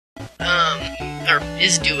or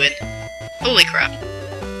is doing. Holy crap.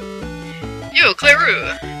 Yo,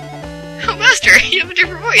 Clairou! Oh, Master, you have a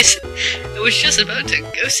different voice. I was just about to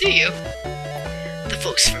go see you. The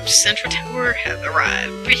folks from Central Tower have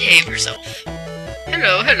arrived. Behave yourself.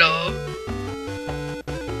 Hello, hello.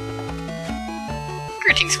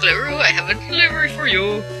 Greetings, Clairou. I have a delivery for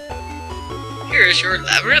you. Here is your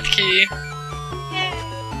Labyrinth key.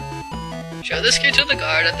 Show this key to the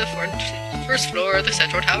guard at the first floor of the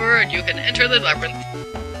Central Tower, and you can enter the Labyrinth.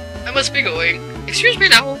 I must be going. Excuse me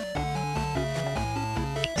now.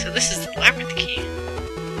 So this is the Labyrinth key.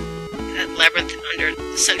 That labyrinth under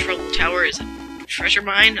the Central Tower is a treasure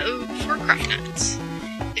mine for craft knights.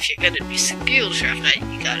 If you're gonna be skilled craft knight,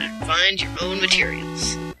 you gotta find your own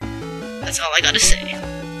materials. That's all I gotta say.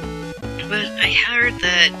 But I heard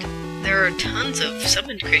that there are tons of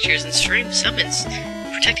summoned creatures and strange summons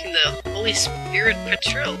protecting the Holy Spirit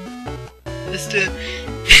Patrol. This to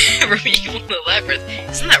evil in the Labyrinth.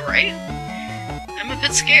 Isn't that right? I'm a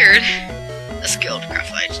bit scared. A skilled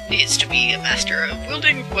craft knight needs to be a master of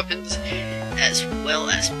wielding weapons as well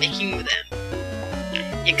as making them.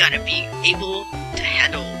 You gotta be able to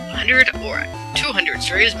handle 100 or 200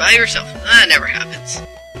 strays by yourself. That never happens.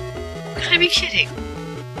 Gotta be kidding.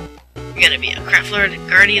 You gotta be a craft lord and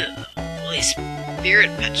guardian of the Holy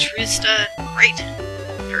Spirit Patrista. Right?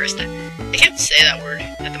 Parista. I can't say that word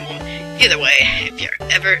at the moment. Either way, if you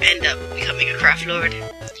ever end up becoming a craft lord,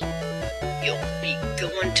 you'll be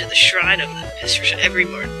going to the shrine of the mistress every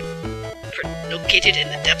morning, located in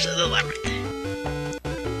the depths of the labyrinth.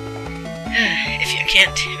 If you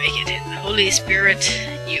can't make it in the Holy Spirit,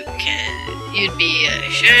 you'd be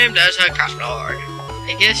ashamed as a craft lord.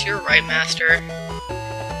 I guess you're right, Master.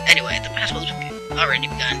 Anyway, the battle's already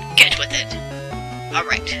begun. Get with it.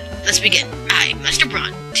 Alright, let's begin. I, Master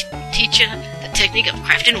Braun, teach you the technique of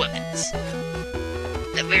crafting weapons.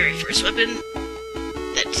 The very first weapon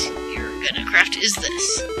that you're gonna craft is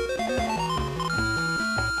this.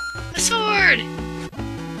 A sword!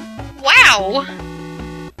 Wow!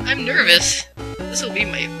 I'm nervous. This will be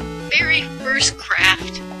my very first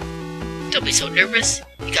craft. Don't be so nervous.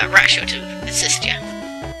 You got Rasho to assist you.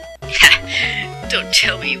 Don't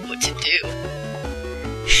tell me what to do.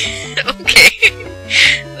 Okay.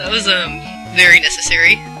 That was, very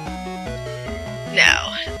necessary.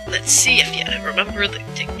 Now, let's see if you remember the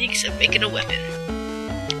techniques of making a weapon.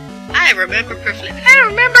 I remember perfectly. I don't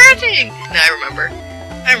remember anything! No,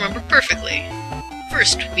 I remember perfectly.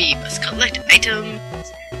 First, we must collect items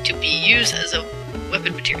to be used as a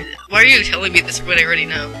weapon material. Why are you telling me this when I already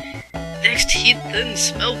know? Next, he then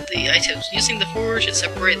smelt the items using the forge and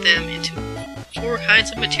separate them into 4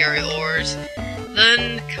 kinds of material ores.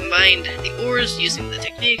 Then, combined the ores using the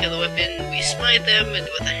technique of the weapon, we smite them with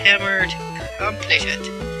a hammer to accomplish it.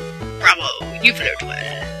 Bravo, you flirt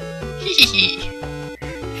well. Hehehe.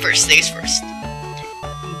 First things first.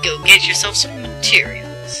 Go get yourself some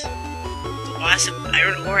materials. Go buy some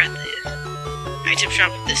iron ore at the item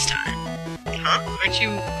shop this time. Huh?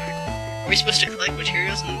 Are we supposed to collect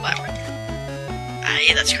materials in the labyrinth?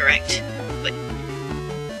 Aye, that's correct. But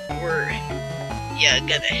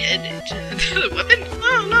gonna head to the weapon?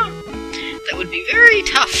 Oh no! That would be very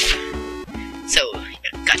tough. So,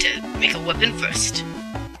 you gotta make a weapon first.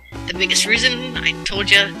 The biggest reason I told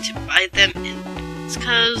you to buy them is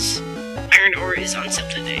because iron ore is on sale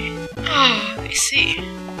today. Oh, I see.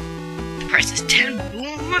 The price is 10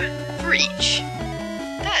 boom for each.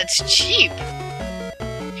 That's cheap.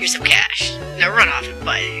 Here's some cash. Now run off and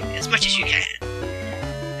buy as much as you can.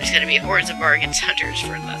 There's gonna be hordes of bargains hunters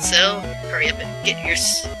for that sale. Hurry up and get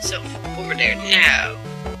yourself over there now.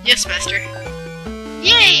 Yes, Master.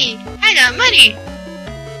 Yay! I got money!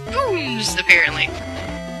 Booms, apparently.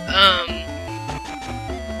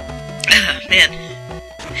 Man.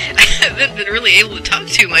 I haven't been really able to talk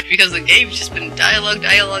too much because the game's just been dialogue.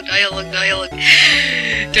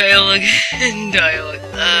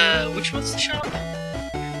 Which one's the shop?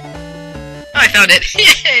 Oh, I found it!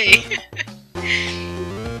 Yay!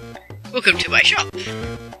 Welcome to my shop.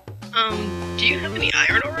 Do you have any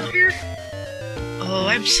iron ore here? Oh,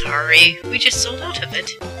 I'm sorry. We just sold out of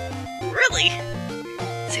it. Really?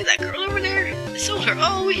 See that girl over there? I sold her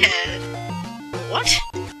all we had. What?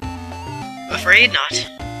 I'm afraid not.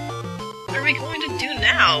 What are we going to do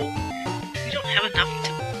now? We don't have enough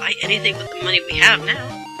to buy anything with the money we have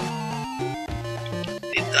now.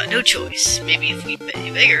 We've got no choice. Maybe if we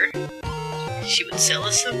beg her, she would sell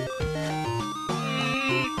us some.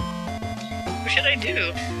 What should I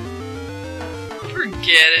do?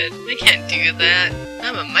 Forget it. I can't do that.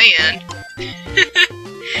 I'm a man.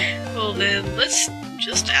 Well then, let's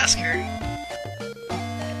just ask her.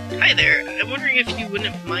 Hi there, I'm wondering if you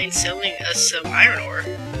wouldn't mind selling us some iron ore.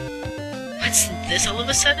 What's this all of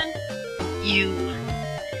a sudden?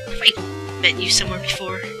 Have I met you somewhere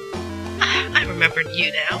before? Ah, I remembered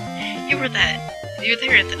you now. You were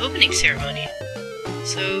there at the opening ceremony.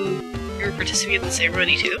 So, you were participating in the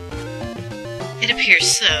ceremony too? It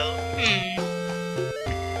appears so.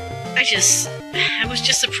 I was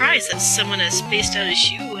just surprised that someone as spaced out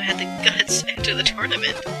as you had the guts to enter the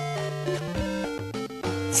tournament.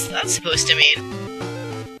 What's that supposed to mean?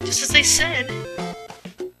 Just as I said.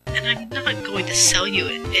 And I'm not going to sell you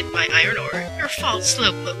in my iron ore. Your fault,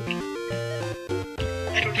 Slowpoke.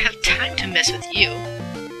 I don't have time to mess with you.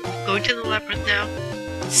 I'm going to the Labyrinth now.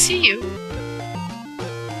 See you.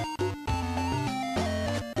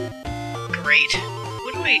 Great.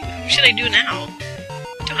 Who should I do now?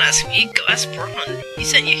 Don't ask me, go ask Braun. He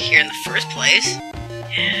sent you here in the first place.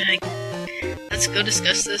 Yeah, let's go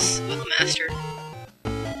discuss this with Master.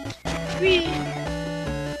 Whee!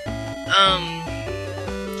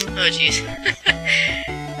 Oh jeez.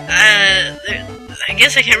 I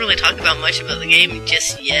guess I can't really talk about much about the game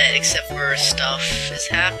just yet, except for stuff is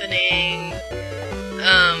happening.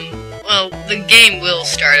 Well, the game will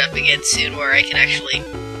start up again soon where I can actually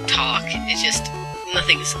talk. It's just,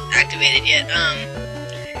 nothing's activated yet.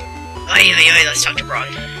 Let's talk to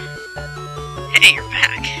Braun. Hey, you're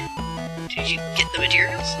back. Did you get the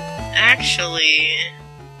materials? Actually...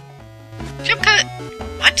 Jump cut!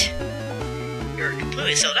 What? You're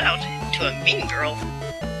completely sold out to a mean girl.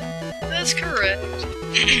 That's correct.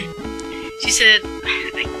 She said,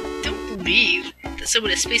 I don't believe that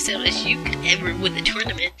someone as spaced out as you could ever win the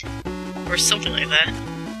tournament. Or something like that.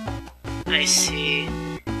 I see.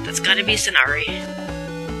 That's gotta be Sanary.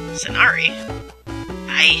 Sanary?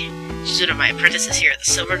 She's one of my apprentices here at the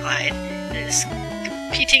Silver Glide, and is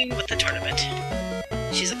competing with the tournament.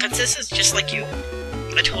 She's a princess just like you.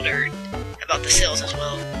 I told her about the sales as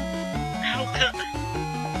well. How come?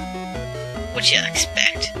 What'd you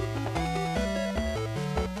expect?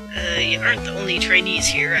 You aren't the only trainees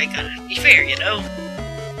here, I gotta be fair, you know?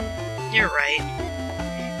 You're right.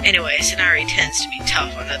 Anyway, Sanary tends to be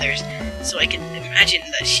tough on others, so I can imagine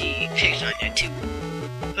that she picked on you too.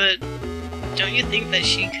 But don't you think that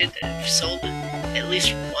she could have sold at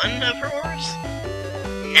least one of her ores?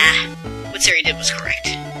 Nah, what Sanary did was correct.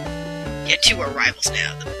 You two are rivals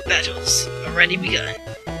now. The battle's already begun.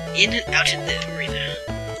 In and out of the arena.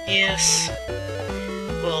 Yes.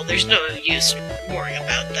 Well, there's no use worrying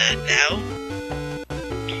about that now.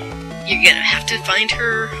 You're gonna have to find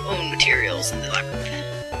her own materials in the Labyrinth.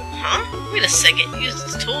 Huh? Wait a second, you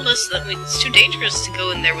told us that it's too dangerous to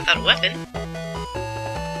go in there without a weapon.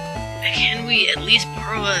 Can we at least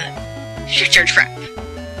borrow a... Shut your trap!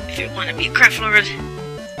 If you want to be a craft lord,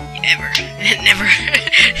 never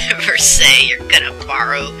say you're gonna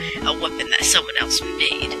borrow a weapon that someone else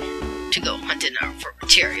made to go hunting out for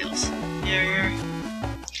materials.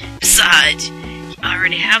 Besides, you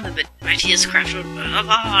already have the mightiest craft lord of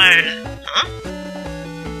all. Huh?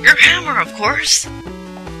 Your hammer, of course!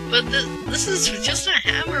 But this is just a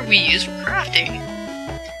hammer we use for crafting.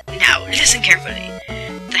 Now, listen carefully.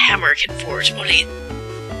 The hammer can forge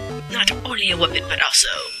not only a weapon, but also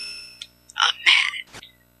a man.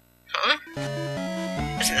 Huh?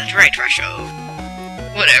 Isn't that right, Rasho?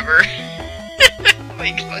 Whatever. Oh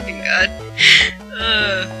my fucking god.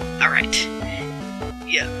 Alright.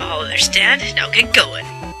 Yeah, all understand. Now get going.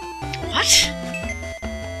 What?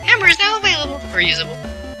 Hammer is now available or usable.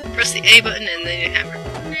 Press the A button and then you hammer.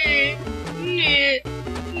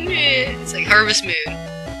 It's like Harvest Moon,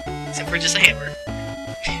 except for just a hammer.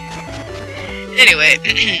 Anyway,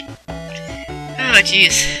 oh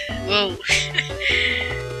jeez, whoa,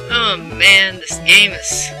 oh man, this game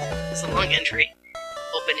is a long entry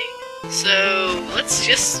opening, so let's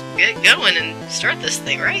just get going and start this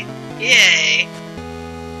thing, right? Yay!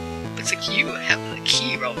 Looks like you have the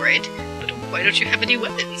key, alright, but why don't you have any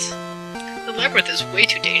weapons? The Labyrinth is way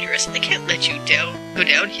too dangerous. I can't let you go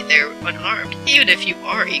down there unharmed, even if you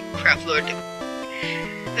are a craft lord.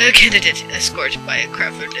 A candidate escorted by a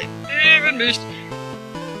craft lord.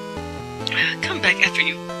 Come back after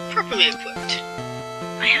you properly equipped.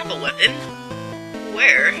 I have a weapon.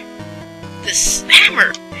 Where? This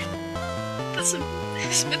hammer. That's a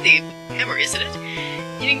smithy hammer, isn't it?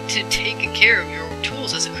 You need to take care of your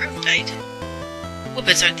tools as a craft knight.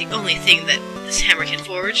 Weapons aren't the only thing that this hammer can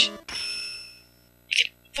forge.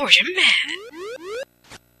 Forge a man!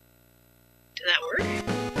 Did that work?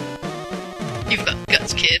 You've got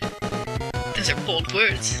guts, kid. Those are bold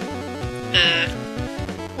words.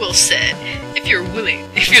 Well said. If you're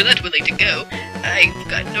that willing to go, I've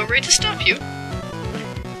got no right to stop you.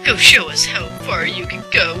 Go show us how far you can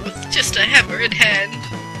go with just a hammer in hand.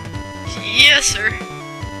 Yes, sir.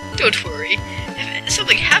 Don't worry. If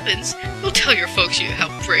something happens, we'll tell your folks how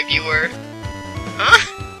brave you were. Huh?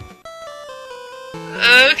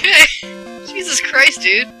 Okay. Jesus Christ,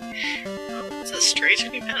 dude. Oh, it's a strange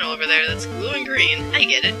looking panel over there that's glowing green. I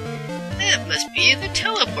get it. That must be the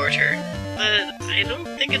teleporter. But I don't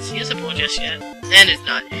think it's usable just yet. And it's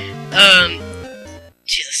not.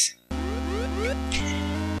 Jesus.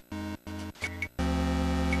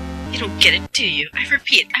 You don't get it, do you? I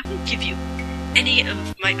repeat, I won't give you any of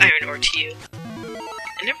my iron ore to you.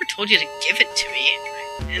 I never told you to give it to me.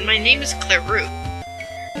 And my name is Clairou.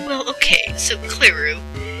 Well, okay, so Clairou,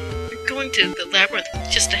 you're going to the Labyrinth with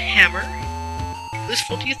just a hammer? Whose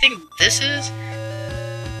fault do you think this is?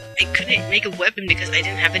 I couldn't make a weapon because I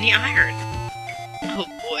didn't have any iron. Oh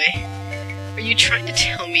boy. Are you trying to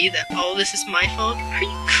tell me that all this is my fault? Are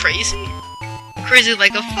you crazy? Crazy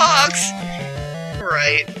like a fox?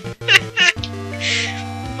 Right.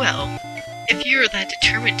 Well, if you're that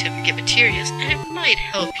determined to get materials, and it might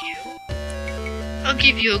help you, I'll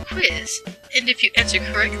give you a quiz, and if you answer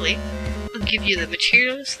correctly, I'll give you the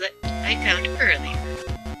materials that I found earlier.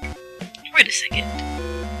 Wait a second.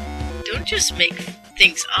 Don't just make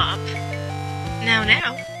things up. Now,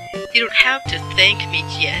 you don't have to thank me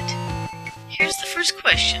yet. Here's the first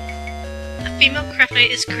question. A female craft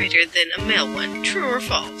knight is greater than a male one, true or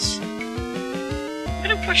false? What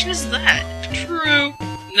kind of question is that? True.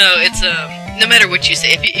 No, it's, no matter what you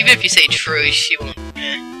say, even if you say true, she won't,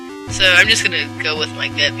 So I'm just gonna go with my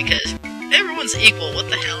gut because everyone's equal, what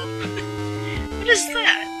the hell? What is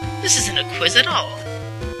that? This isn't a quiz at all.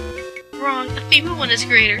 Wrong, a female one is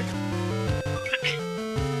greater.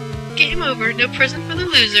 Game over, no present for the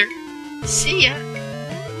loser. See ya.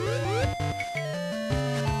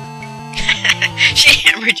 She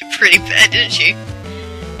hammered you pretty bad, didn't she?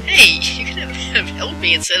 Hey, you could have helped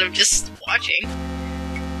me instead of just watching.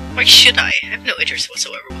 Why should I? I have no interest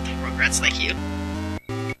whatsoever with rugrats like you.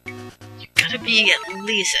 You gotta be at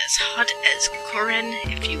least as hot as Corinne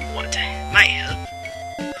if you want my help.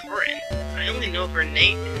 Corinne? I only know of her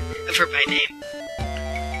by name.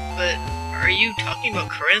 But are you talking about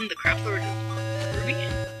Corinne, the craft lord Ruby?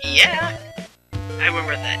 Yeah. I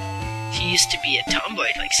remember that. She used to be a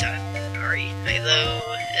tomboy like Sanary, although,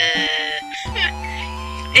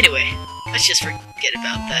 Anyway, let's just forget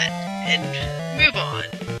about that, and move on,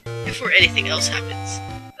 before anything else happens.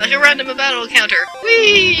 Like a random battle encounter!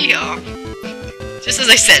 Whee! Oh. Just as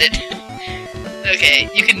I said it. Okay,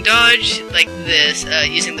 you can dodge like this,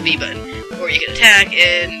 using the B button, or you can attack,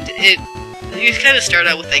 and you kind of start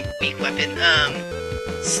out with like weak weapon,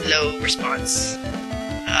 slow response.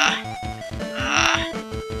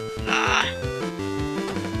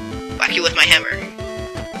 Whack you with my hammer.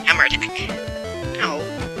 Hammer attack. Ow.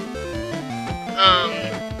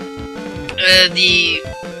 The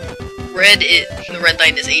red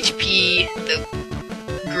line is HP, the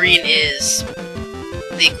green is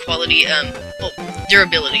the quality,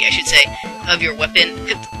 durability, I should say, of your weapon.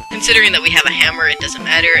 Considering that we have a hammer, it doesn't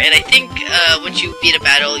matter, and I think, once you beat a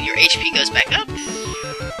battle, your HP goes back up.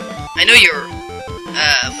 I know your,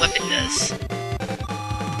 weapon does.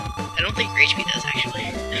 I don't think your HP does, actually.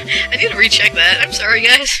 I need to recheck that, I'm sorry,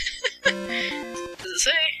 guys. Does it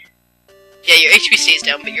say? Yeah, your HP stays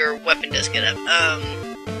down, but your weapon does get up.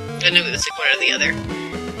 I knew it was like one or the other.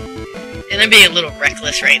 And I'm being a little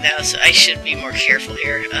reckless right now, so I should be more careful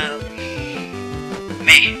here.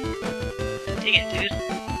 Man. Dang it, dude.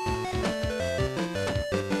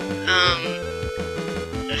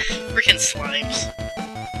 Frickin' slimes.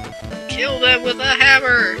 Kill them with a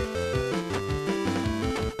hammer!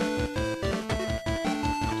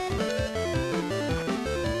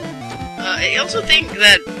 I also think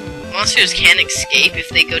that monsters can escape if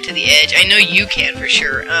they go to the edge. I know you can for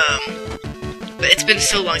sure, but it's been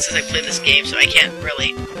so long since I played this game, so I can't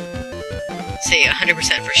really say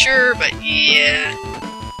 100% for sure, but yeah.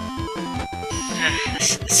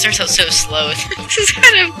 This starts out so slow. This is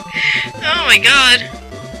kind of... oh my god.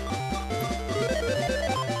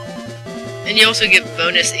 And you also get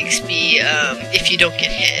bonus XP if you don't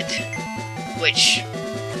get hit, which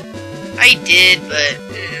I did, but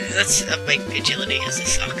that's up my agility, because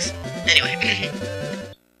this sucks. Anyway.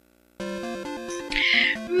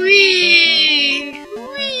 Whee!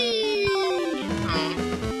 Whee! Oh.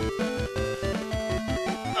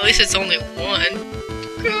 At least it's only one.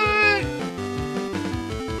 God.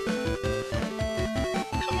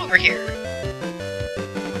 Come over here.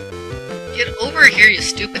 Get over here, you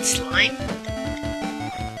stupid slime.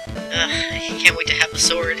 I can't wait to have a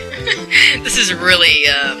sword. This is really,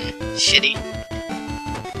 shitty.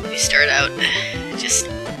 You start out just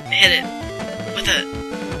hit it with a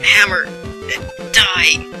hammer.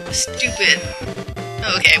 Die. Stupid.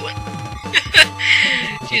 Okay, I won.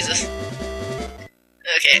 Jesus.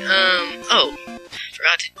 Okay, oh.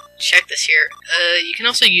 Forgot to check this here. You can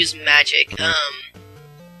also use magic.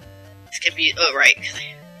 This can be... Oh, right.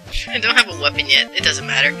 I don't have a weapon yet. It doesn't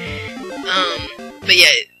matter. But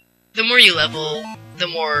yeah, the more you level, the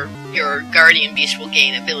more your guardian beast will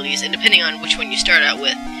gain abilities, and depending on which one you start out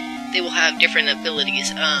with, they will have different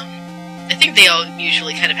abilities. I think they all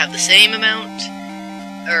usually kind of have the same amount,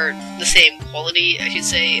 or the same quality, I should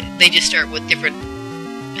say. They just start with different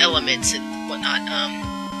elements and whatnot.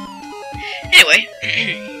 Anyway,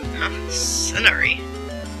 Sanary.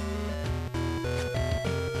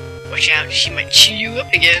 Watch out, she might chew you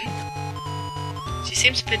up again. She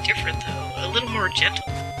seems a bit different, though. A little more gentle.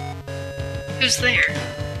 Who's there?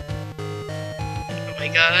 Oh my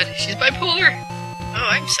god, she's bipolar! Oh,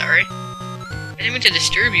 I'm sorry. I didn't mean to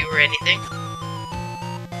disturb you or anything.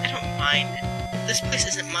 I don't mind. This place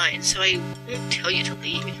isn't mine, so I won't tell you to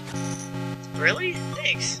leave. Really?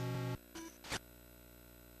 Thanks.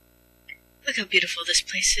 Look how beautiful this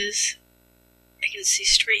place is. I can see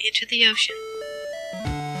straight into the ocean.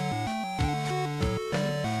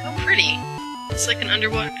 How pretty. It's like an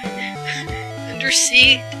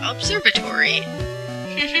undersea observatory.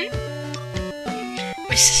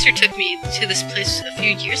 My sister took me to this place a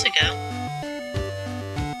few years ago.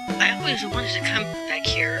 I always wanted to come back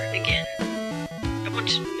here again. I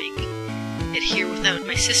wanted to make it here without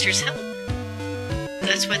my sister's help.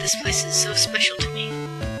 That's why this place is so special to me.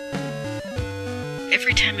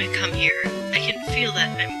 Every time I come here, I can feel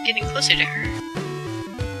that I'm getting closer to her.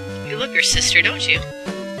 You love your sister, don't you?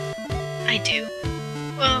 I do.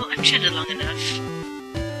 Well, I've chatted long enough.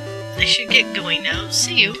 I should get going now.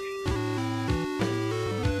 See you.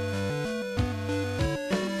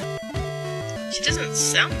 She doesn't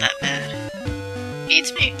sound that bad.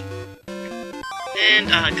 Beats me. And,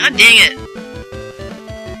 god dang it!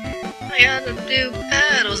 I gotta do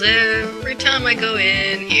battles every time I go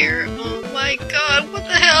in here. Oh my god, what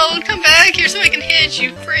the hell? Come back here so I can hit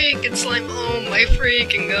you, freaking slime. Oh my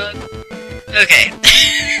freaking god. Okay.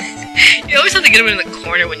 You always have to get him in the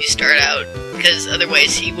corner when you start out, because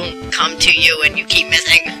otherwise he won't come to you and you keep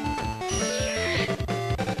missing.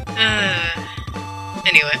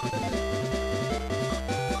 Anyway.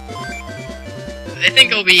 I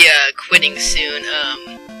think I'll be, quitting soon,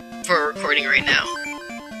 for recording right now.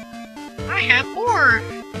 I have more!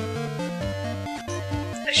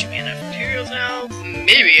 That should be enough materials now.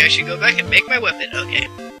 Maybe I should go back and make my weapon. Okay.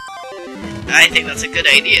 I think that's a good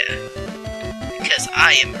idea. Because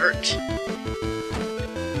I am hurt.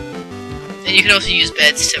 And you can also use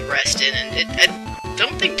beds to rest in, and I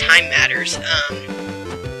don't think time matters.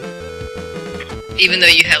 Even though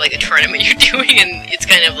you have, like, a tournament you're doing, and it's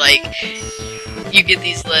kind of like... You get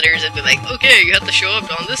these letters and be like, okay, you have to show up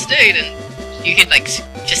on this date, and you can, like,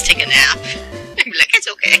 just take a nap. And be like, it's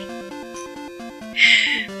okay.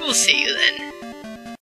 We'll see you then.